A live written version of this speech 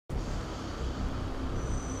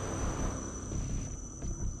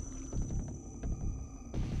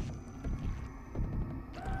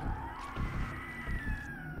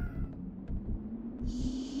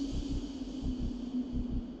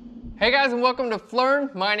Hey guys, and welcome to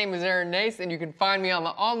Phlearn. My name is Aaron Nace, and you can find me on the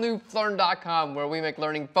all-new Phlearn.com, where we make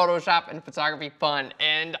learning Photoshop and photography fun.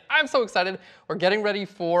 And I'm so excited. We're getting ready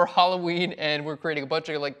for Halloween, and we're creating a bunch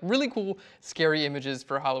of really cool, scary images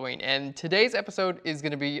for Halloween. And today's episode is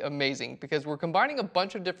going to be amazing because we're combining a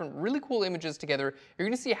bunch of different really cool images together. You're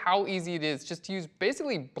going to see how easy it is just to use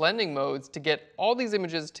basically blending modes to get all these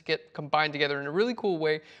images to get combined together in a really cool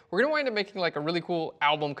way. We're going to wind up making like a really cool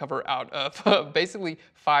album cover out of basically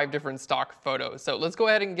 5 different stock photos. So let's go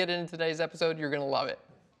ahead and get into today's episode. You're gonna love it.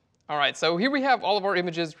 All right, so here we have all of our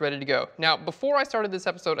images ready to go. Now, before I started this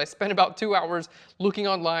episode, I spent about 2 hours looking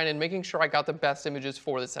online and making sure I got the best images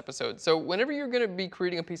for this episode. So whenever you're gonna be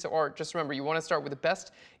creating a piece of art, just remember you wanna start with the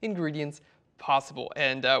best ingredients possible.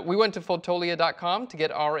 And we went to Fotolia.com to get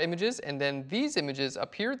our images, and then these images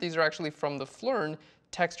up here, these are actually from the Phlearn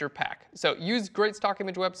texture pack. So use great stock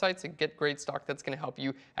image websites and get great stock that's going to help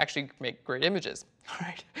you actually make great images. All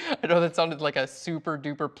right, I know that sounded like a super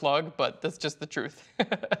duper plug, but that's just the truth.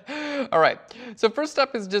 All right, so first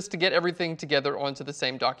step is just to get everything together onto the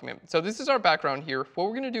same document. So this is our background here. What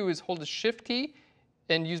we're going to do is hold the shift key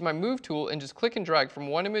and use my move tool and just click and drag from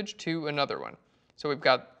one image to another one. So we've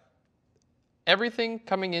got everything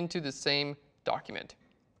coming into the same document.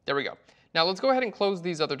 There we go. Now let's go ahead and close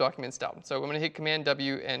these other documents down. So I'm going to hit Command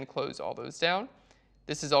W and close all those down.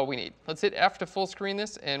 This is all we need. Let's hit F to full screen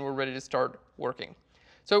this, and we're ready to start working.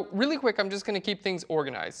 So really quick, I'm just going to keep things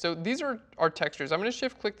organized. So these are our textures. I'm going to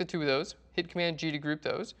shift click the 2 of those, hit Command G to group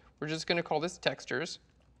those. We're just going to call this textures.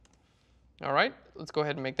 All right, let's go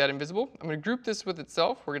ahead and make that invisible. I'm going to group this with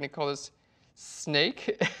itself. We're going to call this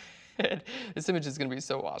snake. This image is going to be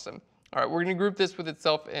so awesome. All right, we're going to group this with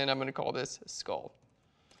itself, and I'm going to call this skull.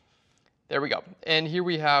 There we go. And here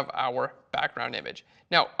we have our background image.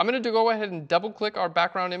 Now, I'm going to go ahead and double click our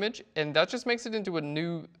background image, and that just makes it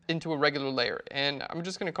into a regular layer. And I'm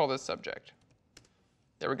just going to call this subject.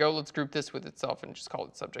 There we go. Let's group this with itself and just call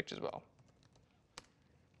it subject as well.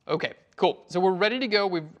 Okay, cool. So we're ready to go.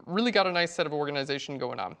 We've really got a nice set of organization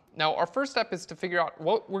going on. Now, our first step is to figure out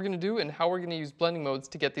what we're going to do and how we're going to use blending modes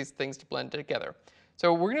to get these things to blend together.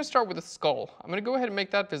 So we're going to start with a skull. I'm going to go ahead and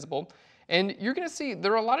make that visible. And you're going to see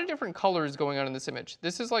there are a lot of different colors going on in this image.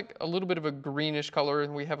 This is like a little bit of a greenish color,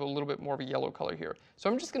 and we have a little bit more of a yellow color here. So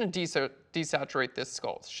I'm just going to desaturate this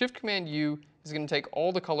skull. Shift Command U is going to take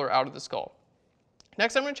all the color out of the skull.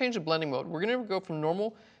 Next, I'm going to change the blending mode. We're going to go from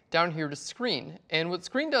normal down here to screen. And what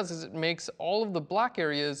screen does is it makes all of the black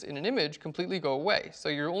areas in an image completely go away. So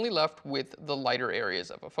you're only left with the lighter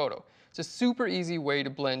areas of a photo. It's a super easy way to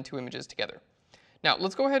blend 2 images together. Now,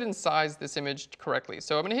 let's go ahead and size this image correctly.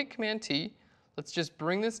 So I'm going to hit Command T. Let's just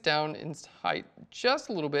bring this down in height just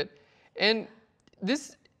a little bit. And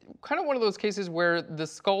this kind of one of those cases where the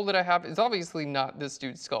skull that I have is obviously not this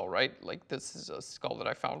dude's skull, right? Like this is a skull that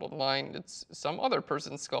I found online. It's some other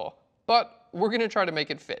person's skull. But we're going to try to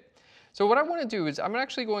make it fit. So what I want to do is I'm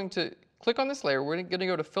actually going to click on this layer. We're going to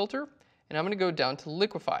go to Filter, and I'm going to go down to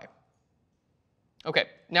Liquify. Okay,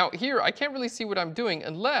 now here I can't really see what I'm doing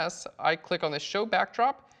unless I click on this Show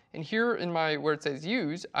Backdrop, and here in my where it says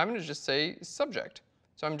Use, I'm going to just say Subject.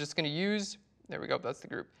 So I'm just going to use, there we go, that's the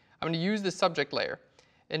group. I'm going to use the subject layer.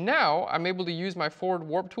 And now I'm able to use my forward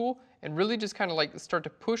warp tool and really just kind of like start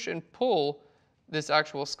to push and pull this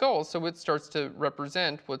actual skull so it starts to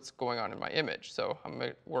represent what's going on in my image. So I'm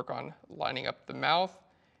going to work on lining up the mouth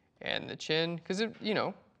and the chin, because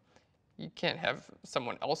you can't have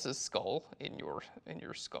someone else's skull in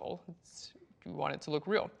your skull. You want it to look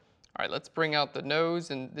real. All right, let's bring out the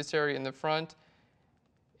nose and this area in the front.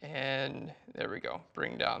 And there we go.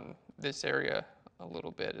 Bring down this area a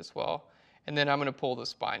little bit as well. And then I'm going to pull the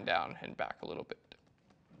spine down and back a little bit.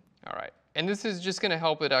 All right. And this is just going to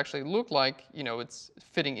help it actually look like, it's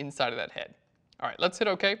fitting inside of that head. All right, let's hit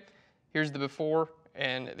OK. Here's the before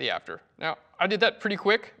and the after. Now, I did that pretty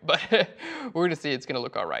quick, but we're going to see it's going to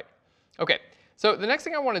look all right. Okay, so the next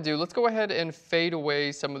thing I want to do, let's go ahead and fade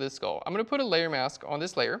away some of this skull. I'm going to put a layer mask on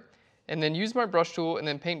this layer, and then use my brush tool and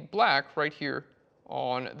then paint black right here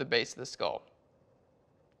on the base of the skull.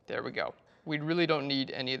 There we go. We really don't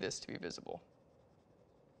need any of this to be visible.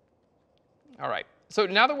 All right, so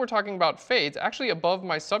now that we're talking about fades, actually above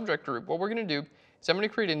my subject group, what we're going to do is I'm going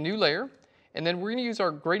to create a new layer, and then we're going to use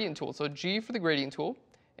our gradient tool. So G for the gradient tool.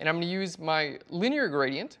 And I'm going to use my linear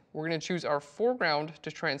gradient. We're going to choose our foreground to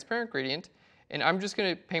transparent gradient, and I'm just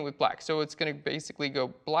going to paint with black. So it's going to basically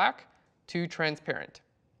go black to transparent.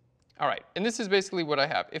 All right, and this is basically what I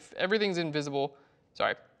have. If everything's invisible,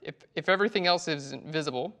 sorry, if everything else is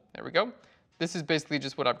invisible, there we go. This is basically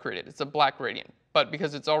just what I've created. It's a black gradient, but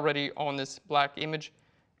because it's already on this black image,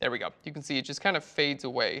 there we go. You can see it just kind of fades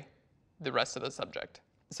away the rest of the subject.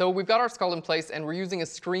 So we've got our skull in place and we're using a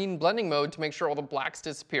screen blending mode to make sure all the blacks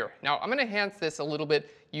disappear. Now I'm going to enhance this a little bit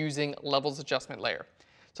using levels adjustment layer.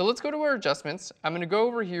 So let's go to our adjustments. I'm going to go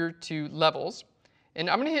over here to levels and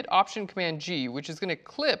I'm going to hit Option Command G, which is going to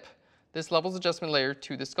clip this levels adjustment layer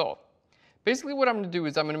to the skull. Basically what I'm going to do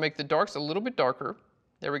is I'm going to make the darks a little bit darker.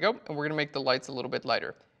 There we go. And we're going to make the lights a little bit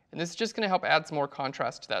lighter. And this is just going to help add some more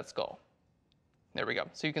contrast to that skull. There we go.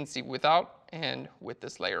 So you can see without and with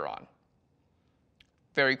this layer on.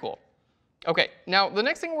 Very cool. Okay, now the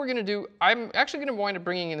next thing we're going to do, I'm actually going to wind up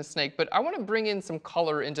bringing in a snake, but I want to bring in some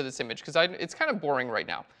color into this image because it's kind of boring right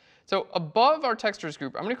now. So above our textures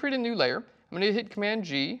group, I'm going to create a new layer. I'm going to hit Command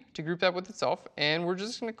G to group that with itself, and we're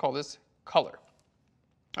just going to call this color.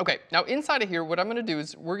 Okay, now inside of here, what I'm going to do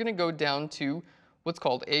is we're going to go down to what's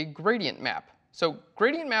called a gradient map. So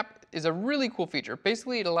gradient map is a really cool feature.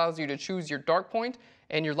 Basically, it allows you to choose your dark point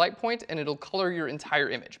and your light point, and it'll color your entire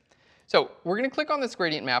image. So we're going to click on this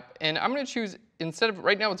gradient map, and I'm going to choose, instead of,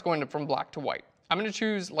 right now it's going from black to white. I'm going to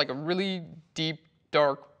choose like a really deep,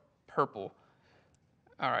 dark purple.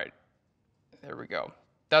 All right, there we go.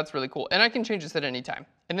 That's really cool. And I can change this at any time.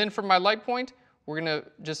 And then for my light point, we're going to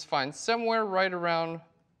just find somewhere right around,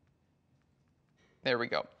 there we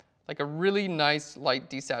go. Like a really nice, light,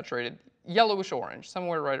 desaturated, yellowish orange,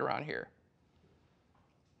 somewhere right around here.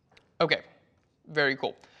 Okay, very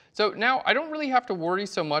cool. So now I don't really have to worry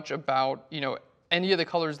so much about, any of the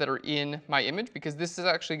colors that are in my image because this is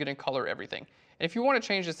actually going to color everything. And if you want to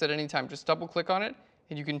change this at any time, just double click on it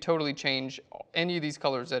and you can totally change any of these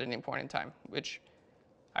colors at any point in time, which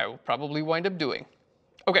I will probably wind up doing.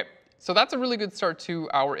 Okay, so that's a really good start to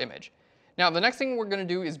our image. Now the next thing we're going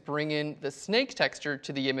to do is bring in the snake texture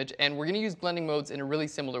to the image, and we're going to use blending modes in a really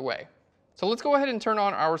similar way. So let's go ahead and turn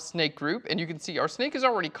on our snake group, and you can see our snake is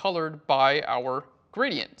already colored by our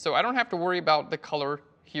gradient, so I don't have to worry about the color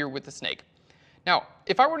here with the snake. Now,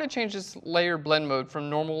 if I were to change this layer blend mode from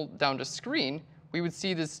normal down to screen, we would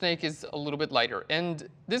see the snake is a little bit lighter, and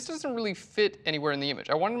this doesn't really fit anywhere in the image.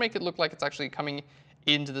 I want to make it look like it's actually coming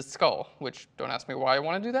into the skull, which don't ask me why I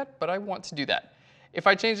want to do that, but I want to do that. If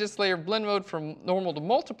I change this layer blend mode from normal to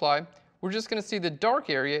multiply, we're just going to see the dark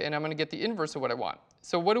area, and I'm going to get the inverse of what I want.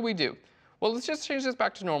 So what do? Well, let's just change this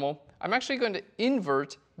back to normal. I'm actually going to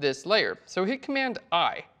invert this layer. So hit Command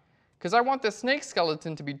I, because I want the snake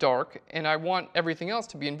skeleton to be dark and I want everything else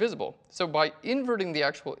to be invisible. So by inverting the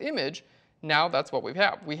actual image, now that's what we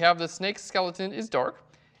have. We have the snake skeleton is dark,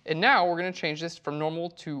 and now we're going to change this from normal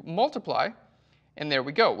to multiply, and there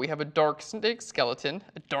we go. We have a dark snake skeleton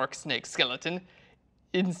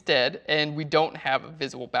instead, and we don't have a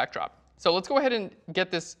visible backdrop. So let's go ahead and get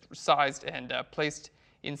this sized and placed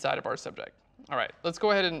inside of our subject. All right, let's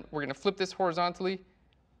go ahead and we're going to flip this horizontally.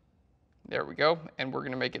 There we go, and we're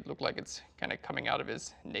going to make it look like it's kind of coming out of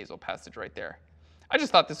his nasal passage right there. I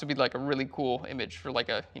just thought this would be like a really cool image for like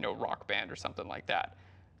a rock band or something like that.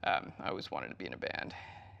 I always wanted to be in a band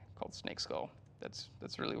called Snake Skull. That's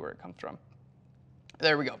really where it comes from.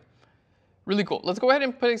 There we go. Really cool. Let's go ahead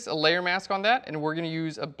and place a layer mask on that, and we're going to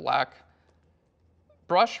use a black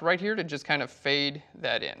brush right here to just kind of fade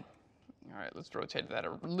that in. All right, let's rotate that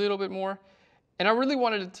a little bit more. And I really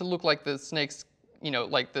wanted it to look like the snake's,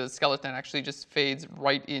 like the skeleton actually just fades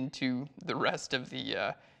right into the rest of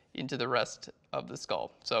the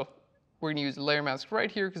skull. So we're going to use a layer mask right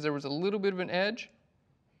here because there was a little bit of an edge.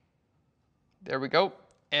 There we go.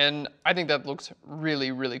 And I think that looks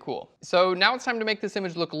really, really cool. So now it's time to make this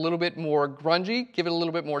image look a little bit more grungy, give it a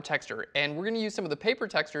little bit more texture. And we're going to use some of the paper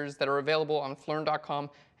textures that are available on Phlearn.com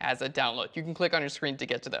as a download. You can click on your screen to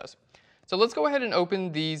get to those. So let's go ahead and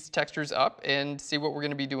open these textures up and see what we're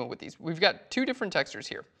going to be doing with these. We've got two different textures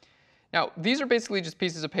here. Now, these are basically just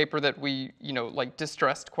pieces of paper that we, like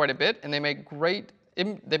distressed quite a bit, and they make great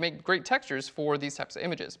textures for these types of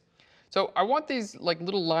images. So I want these like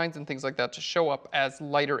little lines and things like that to show up as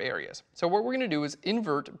lighter areas. So what we're going to do is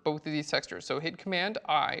invert both of these textures. So hit Command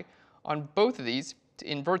I on both of these to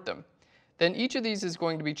invert them. Then each of these is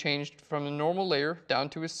going to be changed from a normal layer down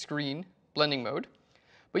to a screen blending mode.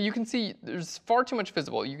 But you can see there's far too much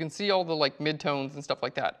visible. You can see all the like midtones and stuff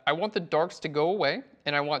like that. I want the darks to go away,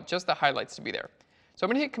 and I want just the highlights to be there. So I'm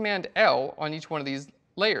going to hit Command L on each one of these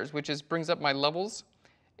layers, which brings up my levels.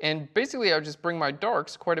 And basically, I'll just bring my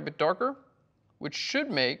darks quite a bit darker, which should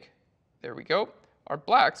make, there we go, our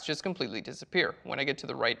blacks just completely disappear when I get to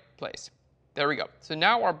the right place. There we go. So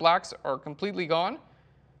now our blacks are completely gone.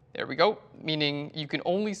 There we go, meaning you can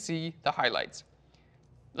only see the highlights.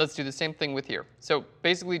 Let's do the same thing with here. So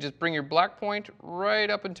basically just bring your black point right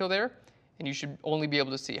up until there, and you should only be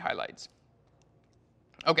able to see highlights.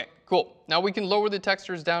 Okay, cool. Now we can lower the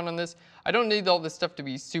textures down on this. I don't need all this stuff to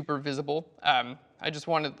be super visible. I just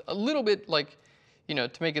wanted a little bit like, you know,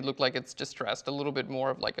 to make it look like it's distressed, a little bit more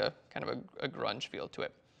of like a kind of a grunge feel to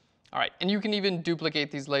it. All right, and you can even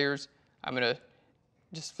duplicate these layers. I'm gonna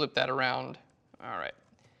just flip that around. All right,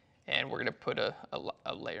 and we're gonna put a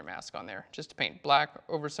layer mask on there just to paint black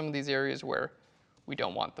over some of these areas where we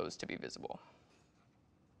don't want those to be visible.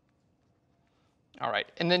 All right,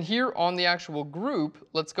 and then here on the actual group,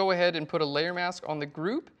 let's go ahead and put a layer mask on the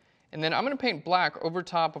group, and then I'm gonna paint black over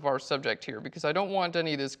top of our subject here because I don't want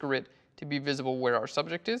any of this grit to be visible where our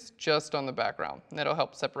subject is, just on the background. And that'll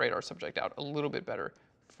help separate our subject out a little bit better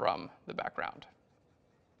from the background.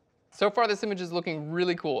 So far this image is looking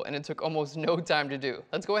really cool and it took almost no time to do.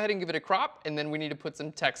 Let's go ahead and give it a crop, and then we need to put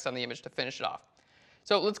some text on the image to finish it off.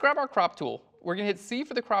 So let's grab our crop tool. We're gonna hit C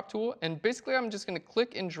for the crop tool, and basically I'm just gonna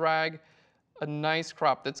click and drag a nice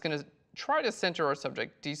crop that's gonna try to center our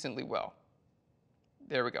subject decently well.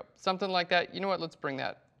 There we go, something like that. You know what, let's bring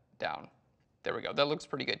that down. There we go, that looks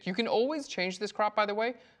pretty good. You can always change this crop, by the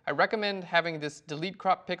way. I recommend having this delete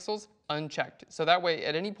crop pixels unchecked. So that way,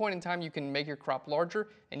 at any point in time, you can make your crop larger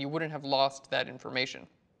and you wouldn't have lost that information.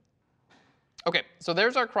 Okay, so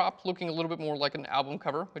there's our crop looking a little bit more like an album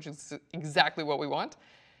cover, which is exactly what we want.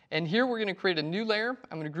 And here we're gonna create a new layer.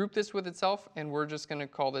 I'm gonna group this with itself, and we're just gonna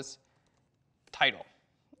call this title.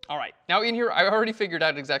 All right, now in here, I already figured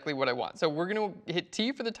out exactly what I want. So we're gonna hit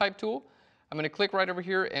T for the type tool. I'm gonna click right over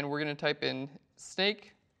here, and we're gonna type in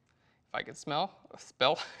snake, if I can spell,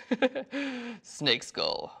 snake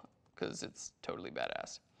skull, because it's totally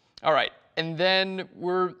badass. All right, and then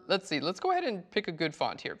let's go ahead and pick a good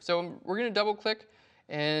font here. So we're gonna double click,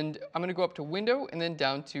 and I'm gonna go up to window, and then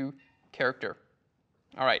down to character.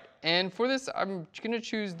 All right, and for this, I'm gonna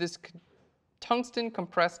choose this tungsten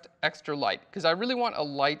compressed extra light, because I really want a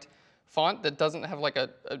light font that doesn't have like a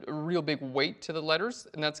real big weight to the letters,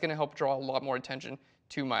 and that's gonna help draw a lot more attention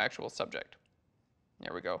to my actual subject.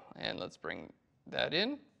 There we go, and let's bring that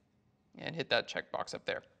in and hit that checkbox up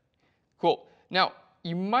there. Cool. Now,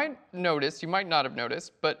 you might notice, you might not have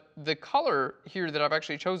noticed, but the color here that I've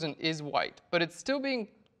actually chosen is white, but it's still being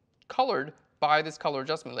colored by this color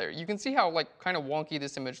adjustment layer. You can see how like kind of wonky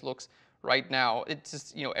this image looks right now. It's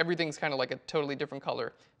just, you know, everything's kind of like a totally different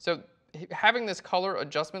color. So having this color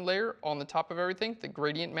adjustment layer on the top of everything, the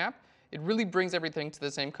gradient map, it really brings everything to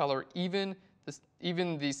the same color. Even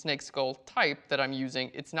the snake skull type that I'm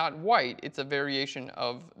using, it's not white, it's a variation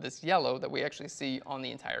of this yellow that we actually see on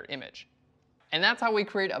the entire image. And that's how we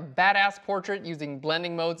create a badass portrait using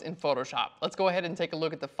blending modes in Photoshop. Let's go ahead and take a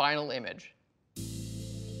look at the final image.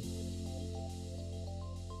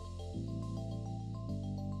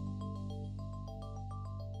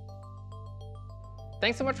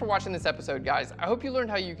 Thanks so much for watching this episode, guys. I hope you learned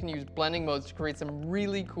how you can use blending modes to create some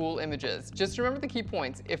really cool images. Just remember the key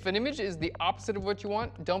points. If an image is the opposite of what you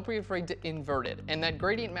want, don't be afraid to invert it. And that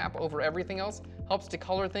gradient map over everything else helps to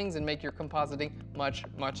color things and make your compositing much,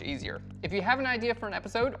 much easier. If you have an idea for an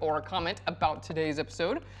episode or a comment about today's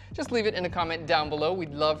episode, just leave it in a comment down below.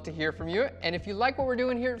 We'd love to hear from you. And if you like what we're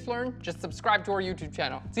doing here at Phlearn, just subscribe to our YouTube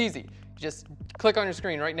channel. It's easy. Just click on your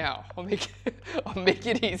screen right now. I'll make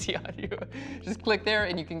it easy on you. Just click there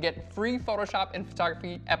and you can get free Photoshop and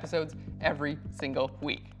photography episodes every single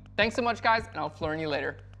week. Thanks so much, guys, and I'll Phlearn you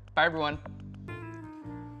later. Bye, everyone.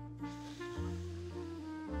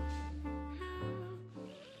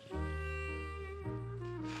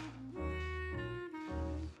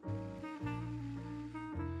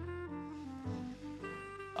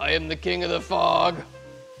 I am the king of the fog.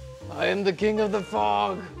 I am the king of the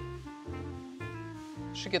fog.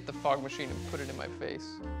 Should get the fog machine and put it in my face.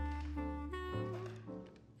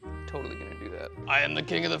 Totally gonna do that. I am the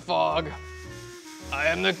king of the fog. I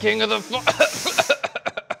am the king of the fog.